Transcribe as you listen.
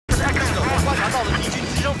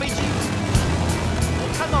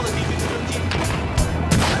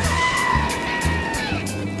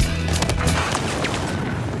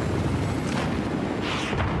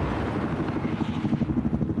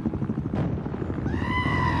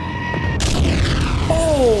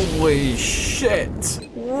Holy shit!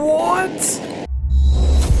 What?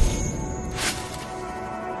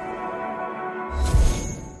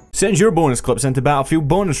 Send your bonus clips into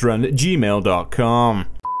battlefieldbonusround@gmail.com.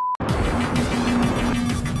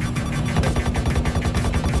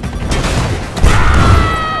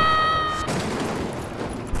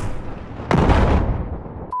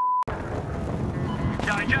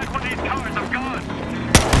 Jack, one of these cars, I'm gone.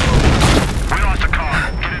 We lost a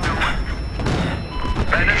car. Get a new one.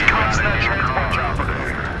 And this car's not transport chopper.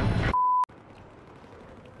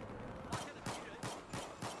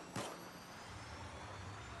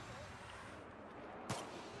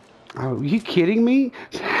 Oh, are you kidding me?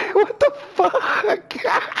 What the fuck?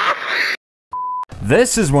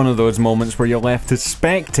 This is one of those moments where you're left to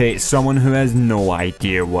spectate someone who has no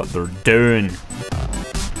idea what they're doing.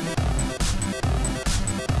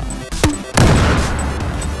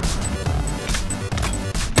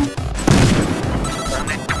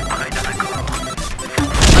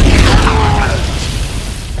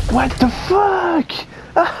 What the fuck?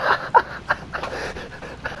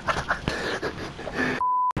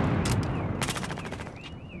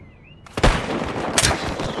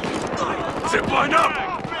 Zip line up!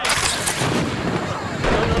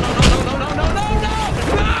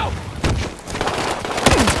 No!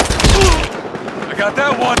 I got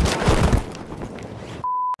that one!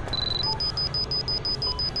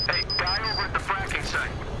 Hey, guy over at the fracking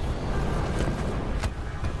site.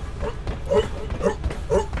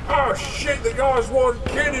 Oh shit, the guy's one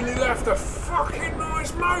kid and he left a fucking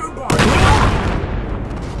nice motorbike!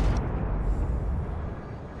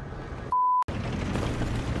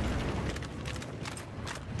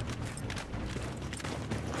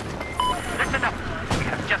 Listen up! We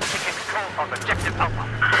have just taken control of Objective Alpha.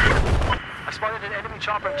 I spotted an enemy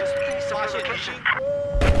chopper just east of the location.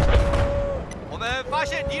 我们发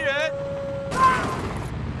现敌人。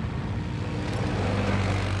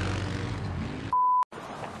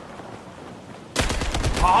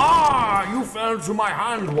 Ah, you fell to my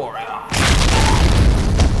hand, warrior!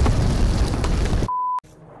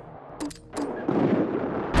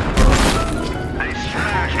 They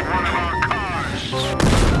smashed one of our cars.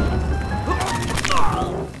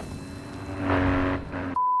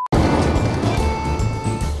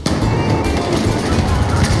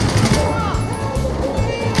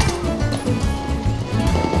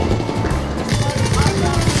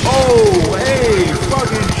 Oh, hey,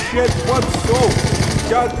 fucking shit, what's up?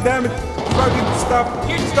 God damn it, fucking stop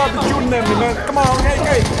shooting at me, man. Come on,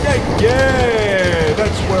 hey. Yeah,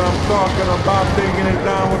 that's what I'm talking about, taking it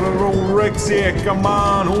down with the old Rex here. Come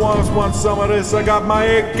on, who wants some of this? I got my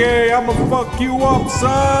AK, I'ma fuck you up,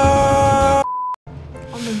 son!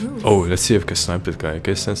 On the roof. Oh, let's see if I can snipe this guy.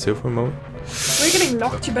 Can I stand still for a moment? We're getting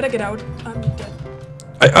locked, you better get out. I'm dead.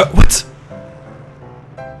 What?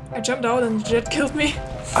 I jumped out and the jet killed me.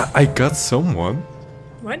 I got someone.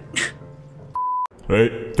 What?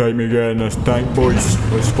 Right, take me getting this tank, boys.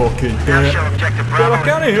 Let's fucking do it. Capture Objective Well, Bravo. I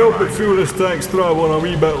can't help but feel this tank's travelling a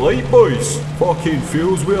wee bit light, boys. Fucking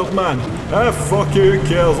feels weird, man. Ah, fuck you, who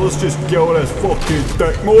cares? Let's just kill this fucking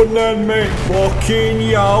tank more than mate. Fucking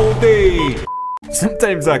yaldi.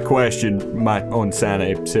 Sometimes I question my own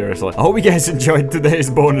sanity, seriously. I hope you guys enjoyed today's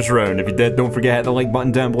bonus round. If you did, don't forget to hit the like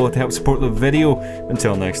button down below to help support the video.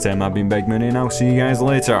 Until next time, I've been Big Mooney and I'll see you guys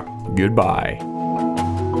later. Goodbye.